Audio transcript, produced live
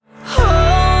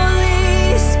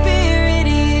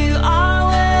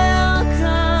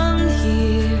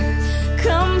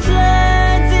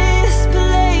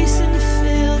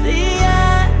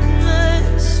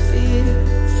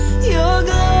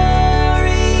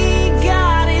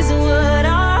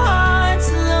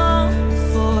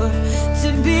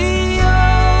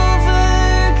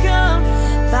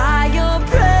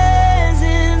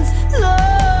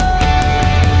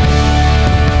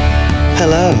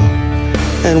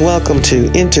and welcome to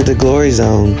Enter the Glory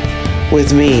Zone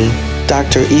with me,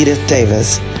 Dr. Edith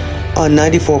Davis, on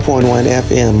 94.1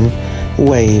 FM,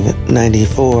 Wave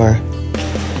 94.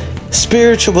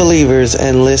 Spiritual believers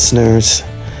and listeners,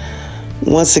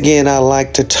 once again, I'd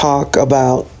like to talk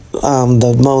about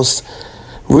the most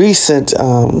recent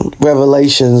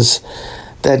revelations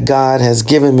that God has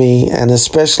given me, and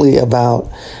especially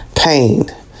about pain.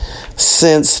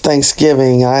 Since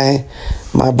Thanksgiving,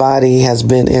 my body has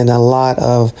been in a lot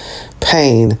of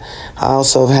pain. I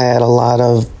also have had a lot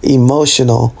of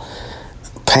emotional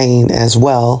pain as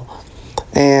well.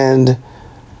 And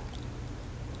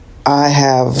I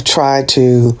have tried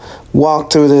to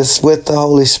walk through this with the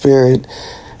Holy Spirit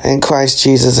and Christ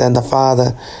Jesus and the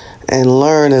Father and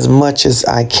learn as much as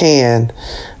I can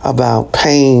about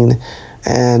pain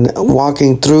and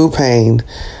walking through pain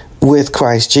with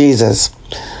Christ Jesus.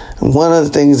 One of the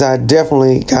things I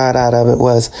definitely got out of it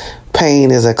was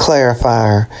pain is a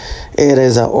clarifier. It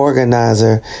is an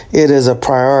organizer. It is a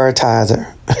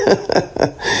prioritizer.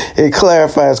 It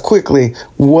clarifies quickly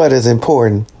what is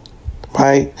important,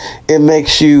 right? It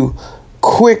makes you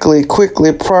quickly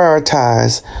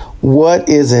prioritize what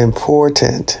is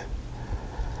important.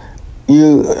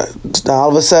 You, all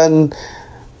of a sudden,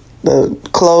 the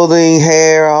clothing,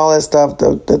 hair, all that stuff,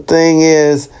 the thing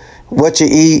is, what you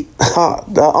eat,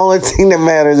 the only thing that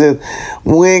matters is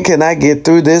when can I get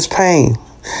through this pain?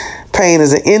 Pain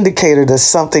is an indicator that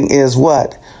something is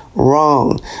what?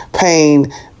 Wrong.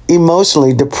 Pain,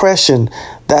 emotionally, depression,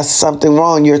 that's something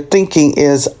wrong. Your thinking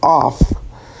is off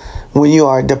when you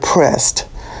are depressed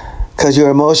because your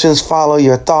emotions follow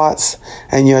your thoughts,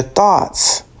 and your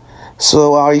thoughts,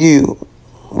 so are you,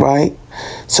 right?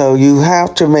 So you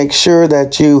have to make sure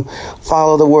that you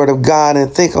follow the word of God and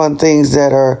think on things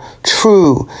that are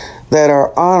true, that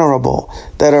are honorable,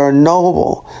 that are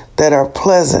noble, that are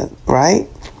pleasant, right?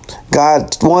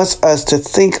 God wants us to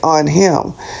think on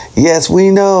him. Yes, we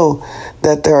know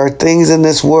that there are things in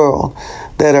this world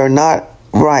that are not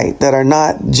right, that are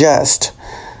not just,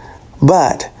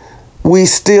 but we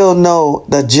still know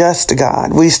the just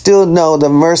God. We still know the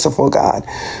merciful God.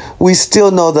 We still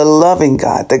know the loving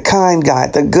God, the kind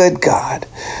God, the good God,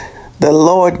 the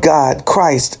Lord God,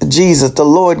 Christ, Jesus, the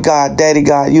Lord God, Daddy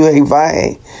God,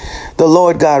 Yahweh, the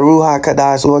Lord God, Ruach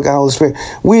Kadosh, Lord God, Holy Spirit.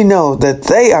 We know that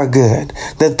they are good,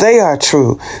 that they are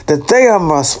true, that they are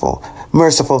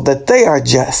merciful, that they are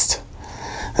just.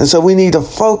 And so we need to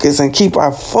focus and keep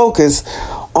our focus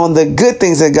on the good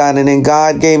things of God. And then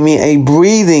God gave me a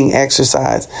breathing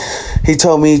exercise. He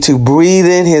told me to breathe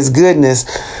in his goodness,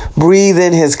 breathe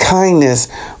in his kindness,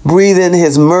 breathe in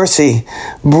his mercy,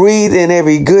 breathe in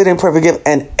every good and perfect gift,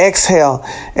 and exhale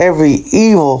every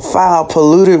evil, foul,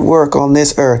 polluted work on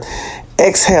this earth.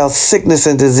 Exhale sickness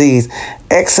and disease.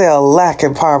 Exhale lack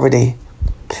and poverty.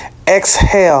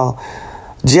 Exhale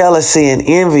jealousy and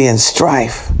envy and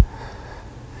strife.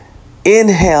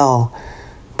 Inhale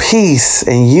peace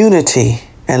and unity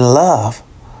and love,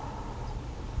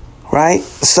 right?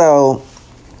 So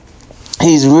I'm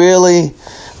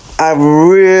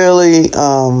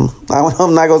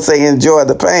not going to say enjoy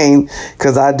the pain,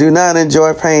 because I do not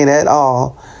enjoy pain at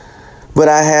all, but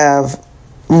I have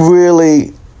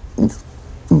really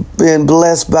been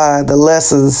blessed by the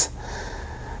lessons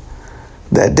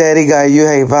that Daddy God,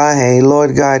 Yahweh,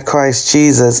 Lord God, Christ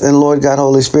Jesus, and Lord God,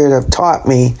 Holy Spirit have taught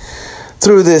me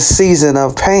through this season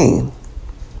of pain.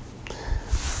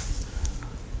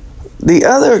 The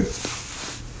other,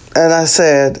 as I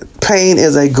said, pain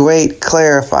is a great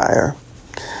clarifier.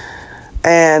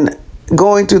 And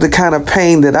going through the kind of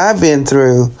pain that I've been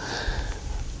through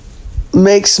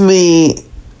makes me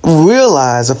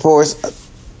realize, of course,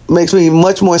 makes me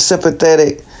much more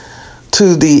sympathetic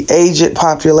to the aged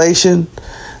population,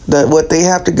 that what they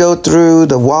have to go through,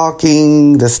 the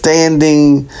walking, the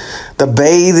standing, the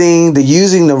bathing, the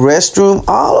using the restroom,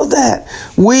 all of that.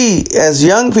 We as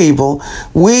young people,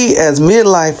 we as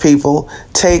midlife people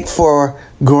take for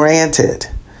granted,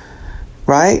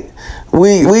 right?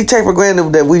 We take for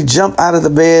granted that we jump out of the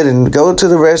bed and go to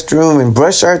the restroom and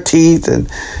brush our teeth and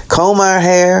comb our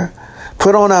hair,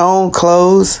 put on our own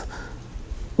clothes,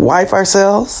 wipe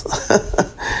ourselves.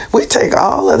 We take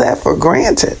all of that for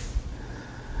granted.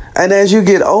 And as you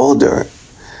get older,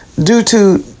 due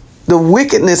to the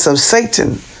wickedness of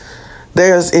Satan,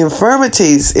 there's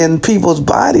infirmities in people's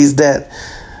bodies that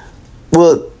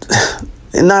will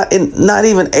not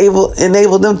even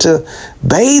enable them to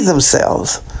bathe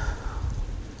themselves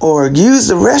or use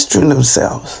the restroom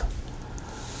themselves.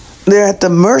 They're at the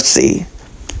mercy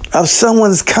of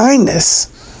someone's kindness.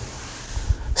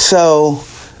 So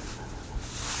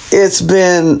it's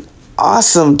been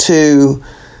awesome to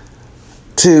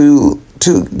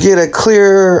to get a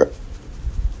clear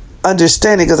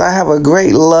understanding, because I have a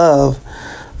great love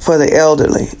for the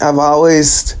elderly. I've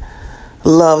always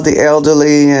loved the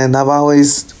elderly, and I've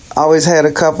always had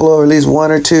a couple, or at least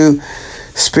one or two,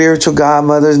 spiritual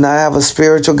godmothers. Now I have a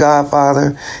spiritual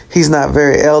godfather. He's not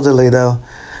very elderly though,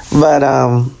 but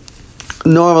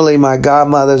normally my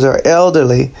godmothers are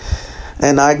elderly,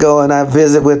 and I go and I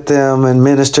visit with them and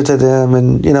minister to them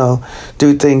and,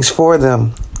 do things for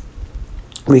them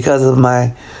because of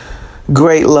my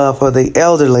great love for the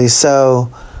elderly.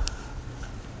 So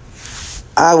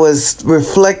I was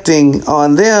reflecting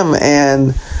on them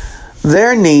and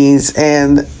their needs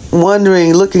and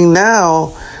wondering, looking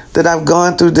now that I've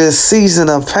gone through this season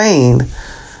of pain,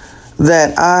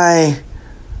 that I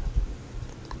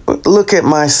look at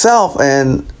myself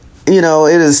and,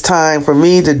 it is time for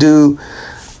me to do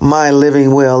my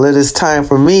living will. It is time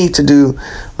for me to do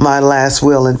my last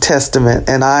will and testament.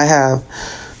 And I have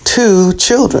 2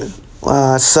 children,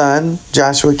 son,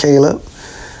 Joshua Caleb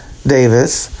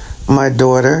Davis, my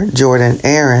daughter, Jordan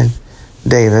Aaron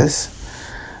Davis.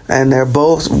 And they're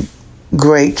both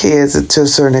great kids to a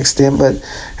certain extent, but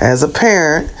as a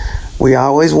parent, we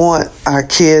always want our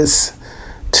kids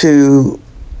to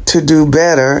do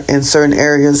better in certain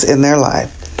areas in their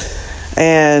life.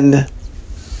 And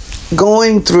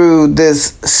going through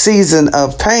this season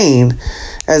of pain,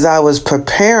 as I was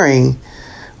preparing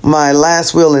my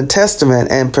last will and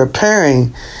testament and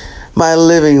preparing my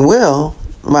living will,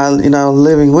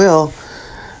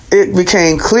 it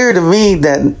became clear to me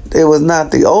that it was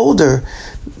not the older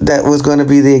that was going to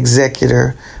be the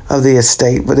executor of the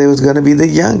estate, but it was going to be the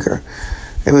younger.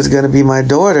 It was going to be my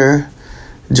daughter,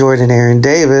 Jordan Aaron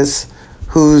Davis,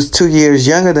 who's 2 years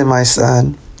younger than my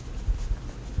son,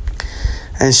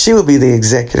 and she will be the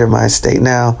executor of my estate.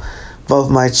 Now, both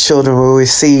my children will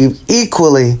receive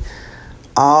equally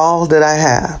all that I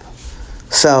have.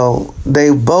 So they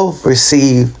both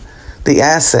receive the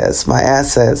assets, my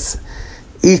assets,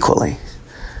 equally.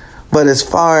 But as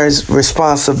far as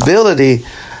responsibility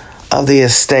of the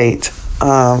estate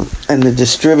and the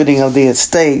distributing of the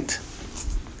estate,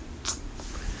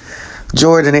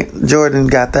 Jordan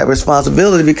got that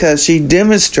responsibility because she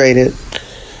demonstrated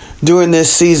during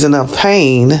this season of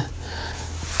pain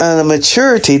a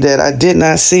maturity that I did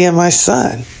not see in my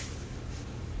son,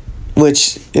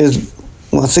 which is,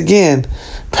 once again,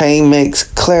 pain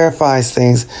clarifies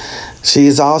things. She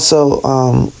is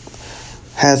also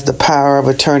has the power of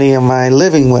attorney in my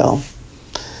living will,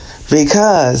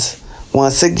 because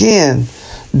once again,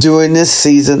 during this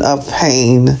season of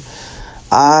pain,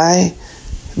 I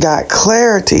got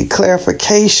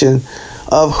clarification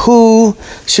of who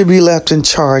should be left in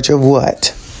charge of what.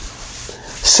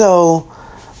 So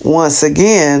once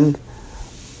again,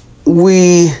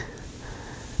 we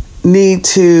need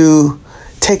to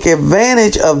take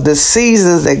advantage of the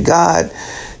seasons that God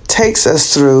takes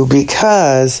us through,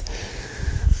 because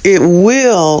it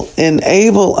will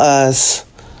enable us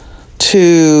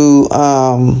to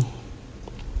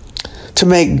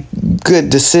make good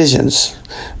decisions,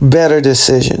 better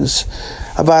decisions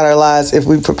about our lives if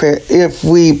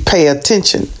we pay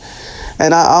attention.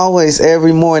 And I always,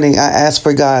 every morning, I ask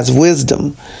for God's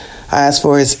wisdom. I ask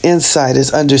for His insight,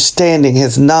 His understanding,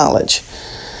 His knowledge,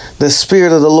 the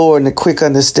Spirit of the Lord, and the quick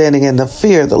understanding and the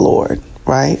fear of the Lord,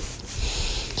 right?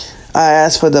 I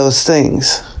ask for those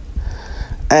things.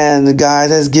 And God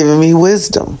has given me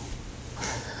wisdom.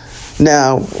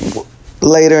 Now,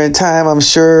 later in time, I'm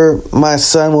sure my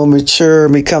son will mature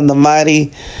and become the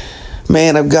mighty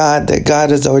man of God that God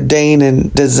has ordained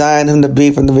and designed him to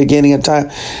be from the beginning of time.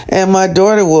 And my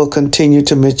daughter will continue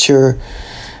to mature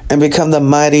and become the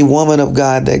mighty woman of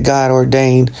God that God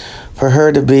ordained for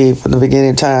her to be from the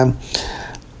beginning of time.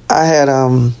 I have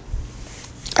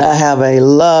a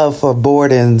love for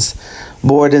Borden's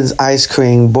ice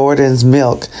cream, Borden's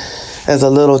milk. As a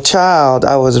little child,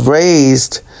 I was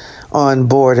raised on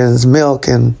Borden's milk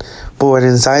and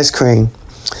Borden's ice cream.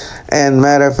 And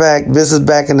matter of fact, this is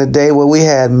back in the day where we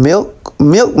had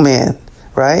milkman,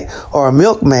 right? Or a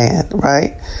milkman,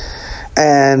 right?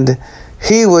 And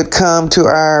he would come to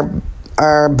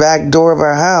our back door of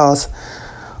our house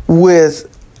with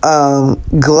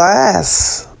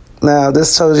glass. Now,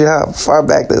 this tells you how far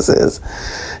back this is.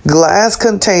 Glass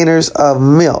containers of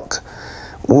milk,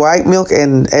 white milk,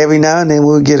 and every now and then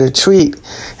we'll get a treat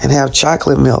and have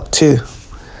chocolate milk too.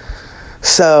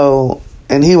 So,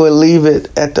 and he would leave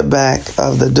it at the back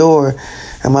of the door,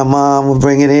 and my mom would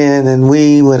bring it in, and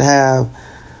we would have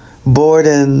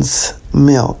Borden's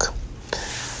milk.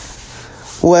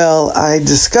 Well, I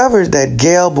discovered that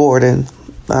Gail Borden,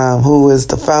 who is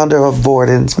the founder of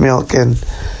Borden's milk, and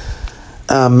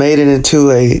made it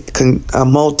into a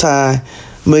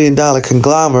multi-million-dollar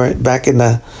conglomerate back in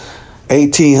the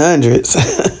 1800s.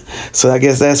 So I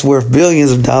guess that's worth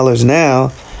billions of dollars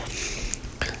now.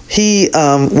 He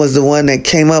was the one that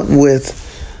came up with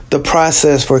the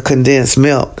process for condensed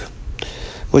milk,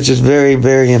 which is very,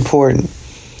 very important.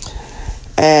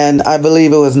 And I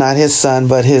believe it was not his son,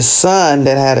 but his son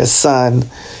that had a son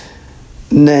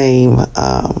named,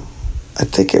 I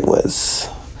think it was,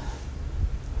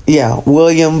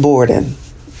 William Borden,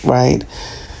 right?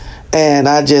 And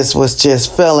I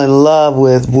just fell in love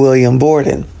with William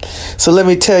Borden. So let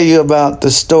me tell you about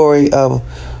the story of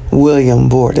William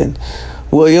Borden.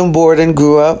 William Borden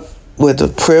grew up with a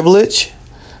privilege,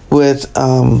 with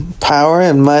power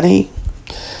and money,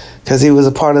 because he was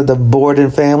a part of the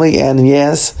Borden family. And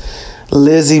yes,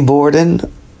 Lizzie Borden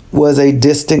was a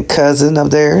distant cousin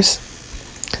of theirs.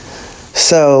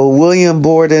 So William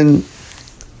Borden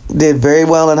did very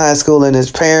well in high school, and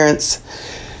his parents,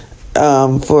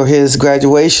 for his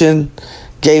graduation,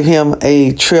 gave him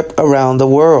a trip around the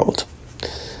world.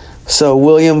 So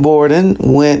William Borden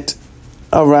went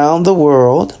around the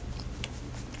world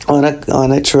on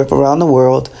a trip around the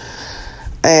world,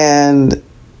 and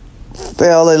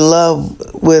fell in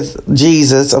love with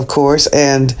Jesus, of course,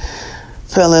 and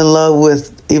fell in love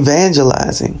with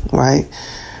evangelizing, right?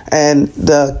 And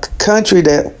the country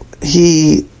that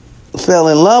he fell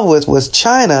in love with was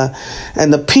China,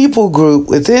 and the people group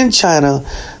within China,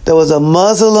 there was a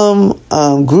Muslim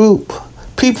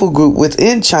people group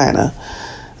within China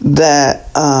that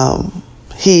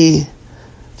he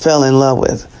fell in love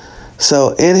with.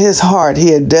 So in his heart,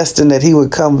 he had destined that he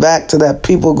would come back to that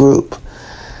people group,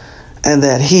 and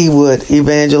that he would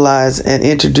evangelize and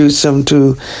introduce them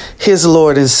to his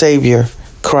Lord and Savior,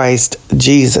 Christ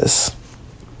Jesus.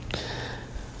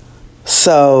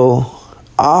 So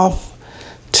off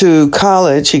to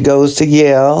college, he goes to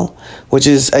Yale, which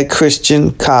is a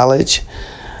Christian college.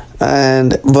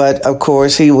 But of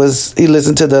course he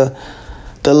listened to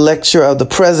the lecture of the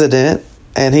president,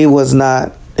 and he was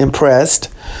not impressed.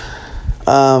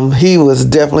 He was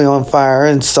definitely on fire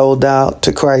and sold out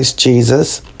to Christ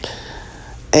Jesus.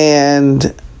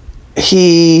 And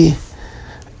he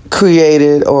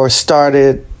created or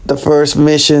started the first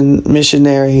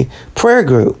missionary prayer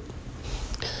group.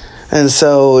 And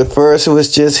so at first it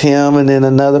was just him, and then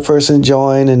another person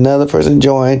joined,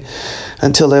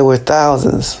 until there were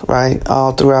thousands, right,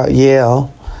 all throughout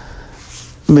Yale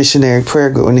missionary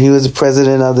prayer group. And he was the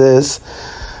president of this.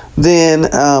 Then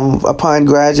upon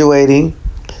graduating,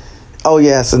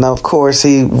 and of course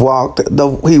he walked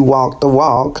the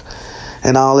walk,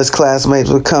 and all his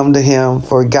classmates would come to him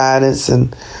for guidance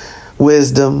and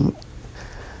wisdom.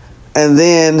 And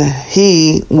then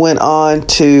he went on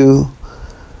to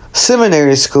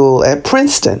seminary school at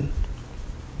Princeton.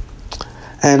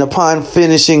 And upon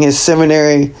finishing his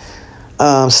seminary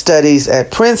studies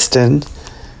at Princeton,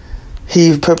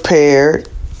 he prepared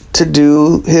to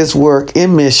do his work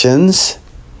in missions,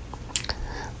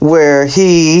 where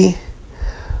he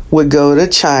would go to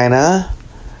China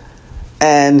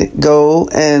and go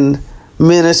and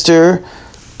minister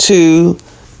to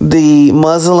the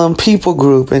Muslim people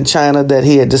group in China that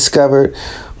he had discovered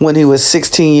when he was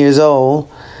 16 years old,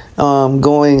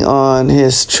 going on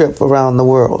his trip around the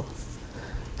world.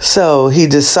 So he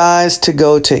decides to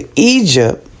go to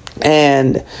Egypt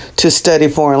and to study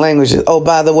foreign languages. Oh,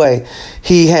 by the way,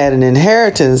 he had an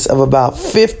inheritance of about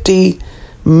 $50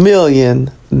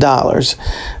 million.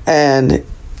 And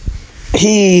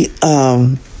he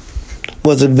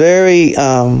was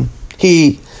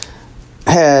he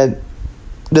had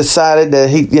decided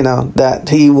that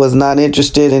he was not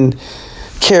interested in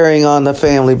carrying on the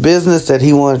family business, that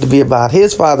he wanted to be about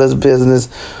his father's business,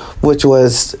 which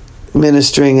was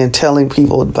ministering and telling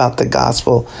people about the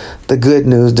gospel, the good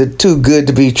news, the too good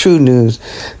to be true news,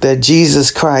 that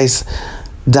Jesus Christ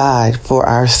died for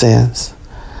our sins.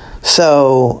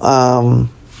 So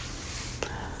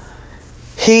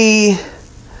he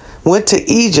went to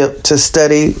Egypt to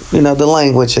study, the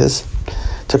languages,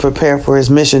 to prepare for his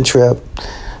mission trip,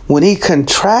 when he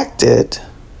contracted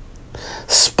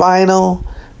spinal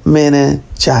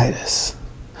meningitis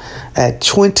at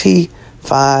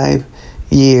 25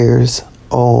 years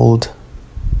old.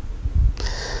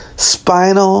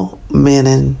 Spinal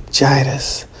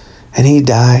meningitis. And he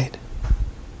died.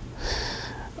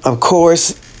 Of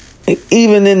course,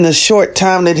 even in the short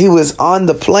time that he was on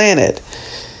the planet,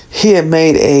 he had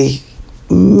made a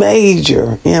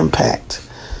major impact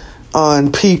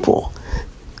on people.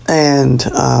 And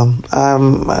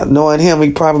I'm knowing him,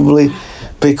 he probably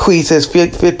bequeathed his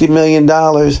 $50 million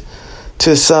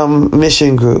to some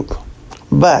mission group.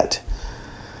 But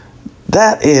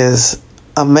That is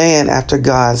a man after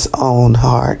God's own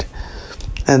heart.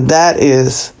 And that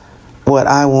is what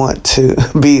I want to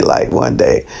be like one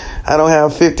day. I don't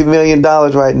have $50 million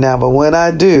right now, but when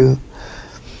I do,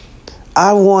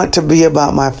 I want to be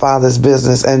about my Father's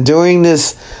business. And during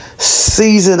this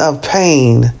season of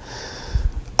pain,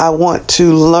 I want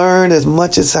to learn as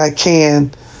much as I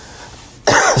can.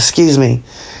 Excuse me.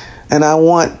 And I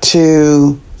want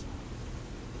to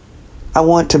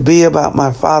be about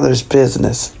my Father's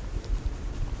business.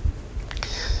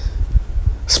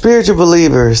 Spiritual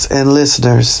believers and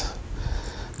listeners,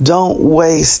 don't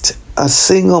waste a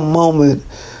single moment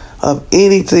of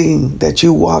anything that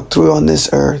you walk through on this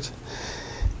earth.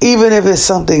 Even if it's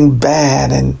something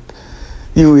bad and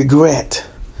you regret,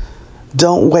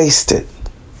 don't waste it.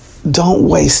 Don't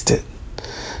waste it.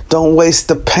 Don't waste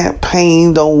the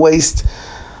pain. Don't waste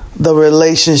the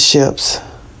relationships.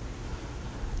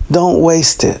 Don't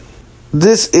waste it.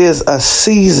 This is a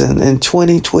season in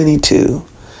 2022,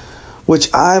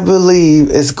 which I believe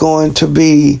is going to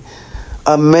be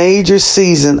a major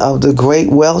season of the great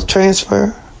wealth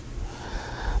transfer.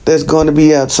 There's going to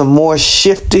be some more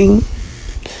shifting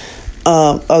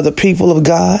of the people of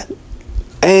God.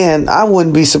 And I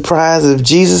wouldn't be surprised if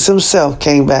Jesus himself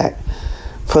came back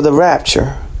for the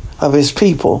rapture of his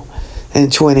people in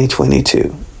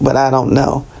 2022. But I don't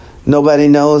know. Nobody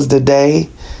knows the day,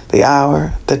 the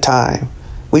hour, the time.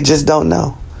 We just don't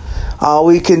know. All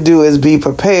we can do is be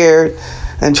prepared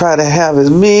and try to help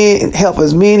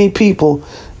as many people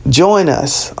join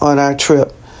us on our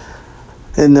trip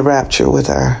in the rapture with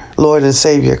our Lord and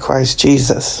Savior Christ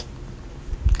Jesus.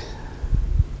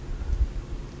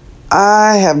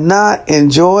 I have not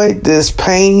enjoyed this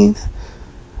pain,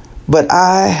 but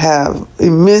I have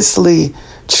immensely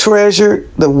treasured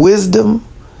the wisdom,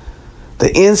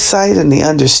 the insight, and the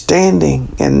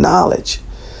understanding and knowledge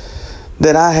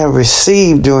that I have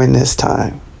received during this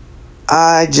time.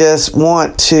 I just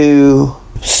want to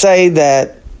say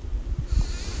that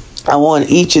I want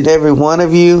each and every one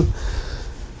of you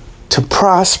to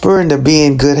prosper and to be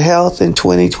in good health in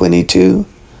 2022.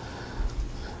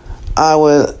 I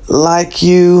would like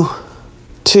you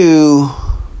to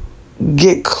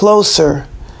get closer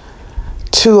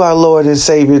to our Lord and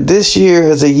Savior. This year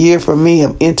is a year for me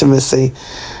of intimacy.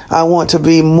 I want to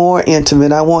be more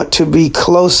intimate. I want to be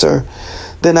closer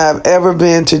than I've ever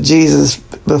been to Jesus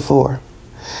before.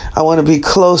 I want to be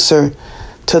closer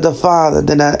to the Father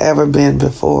than I've ever been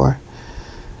before.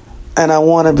 And I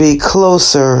want to be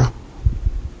closer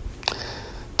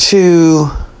to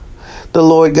the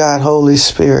Lord God, Holy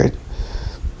Spirit.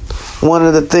 One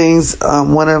of the things,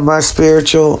 one of my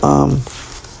spiritual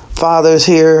fathers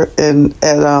here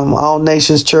at All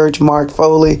Nations Church, Mark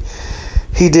Foley,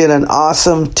 he did an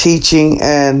awesome teaching,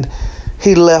 and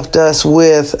he left us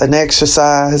with an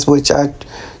exercise, which I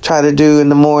try to do in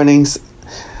the mornings.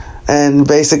 And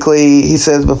basically, he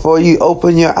says, before you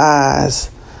open your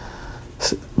eyes,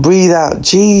 breathe out,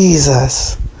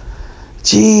 Jesus,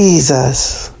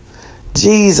 Jesus,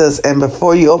 Jesus. And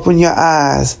before you open your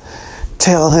eyes,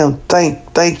 tell him,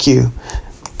 thank you.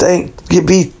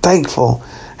 Be thankful.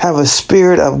 Have a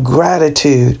spirit of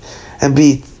gratitude and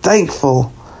be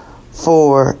thankful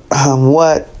for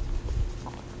what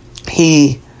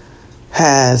he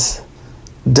has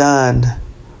done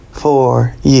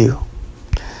for you.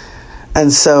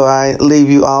 And so I leave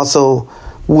you also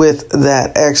with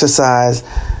that exercise.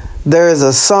 There is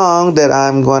a song that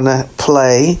I'm going to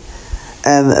play,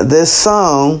 and this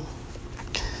song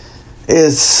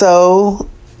it's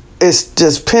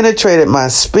just penetrated my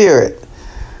spirit,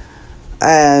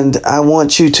 and I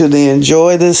want you to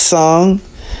enjoy this song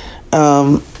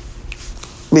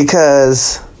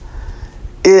because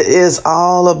it is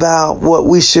all about what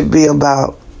we should be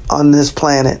about on this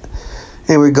planet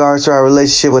in regards to our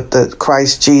relationship with the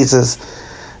Christ Jesus,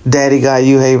 Daddy God,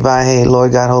 Yuhei Vahei,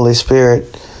 Lord God, Holy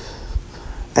Spirit.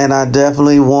 And I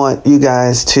definitely want you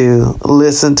guys to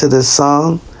listen to this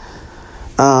song.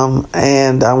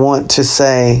 And I want to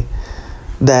say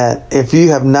that if you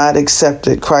have not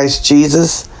accepted Christ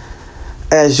Jesus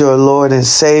as your Lord and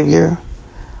Savior,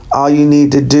 all you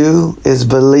need to do is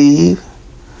believe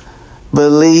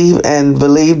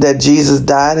that Jesus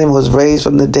died and was raised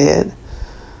from the dead,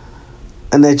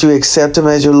 and that you accept him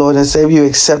as your Lord and Savior. You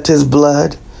accept his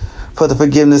blood for the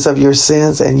forgiveness of your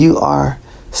sins, and you are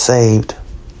saved.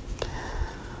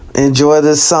 Enjoy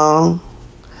this song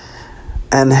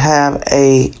and have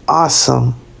a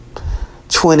awesome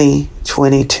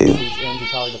 2022.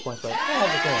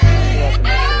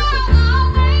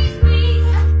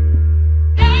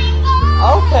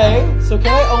 Okay, so can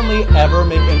I only ever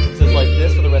make entrances like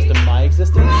this for the rest of my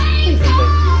existence? Please and thank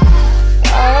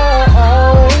you.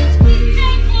 always be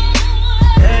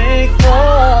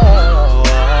thankful.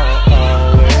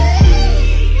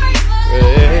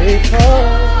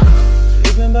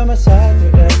 You've been by my side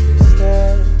through every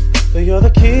step, but you're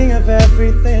the king of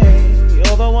everything.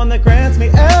 You're the one that grants me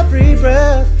every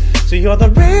breath. So you're the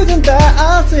reason that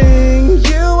I sing.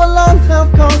 You alone have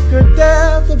conquered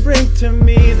death to bring to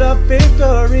me the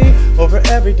victory over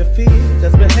every defeat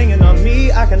that's been hanging on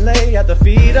me. I can lay at the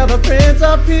feet of the Prince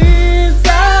of Peace.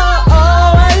 I'll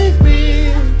always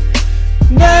be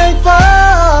thankful.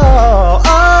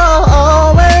 I'll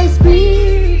always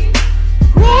be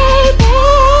grateful.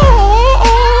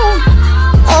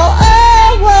 I'll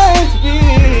always be.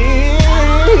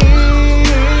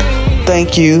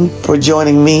 Thank you for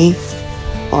joining me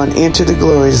on Into the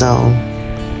Glory Zone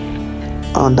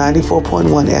on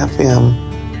 94.1 FM,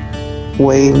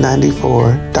 Wave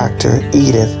 94, Dr.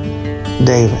 Edith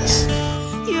Davis.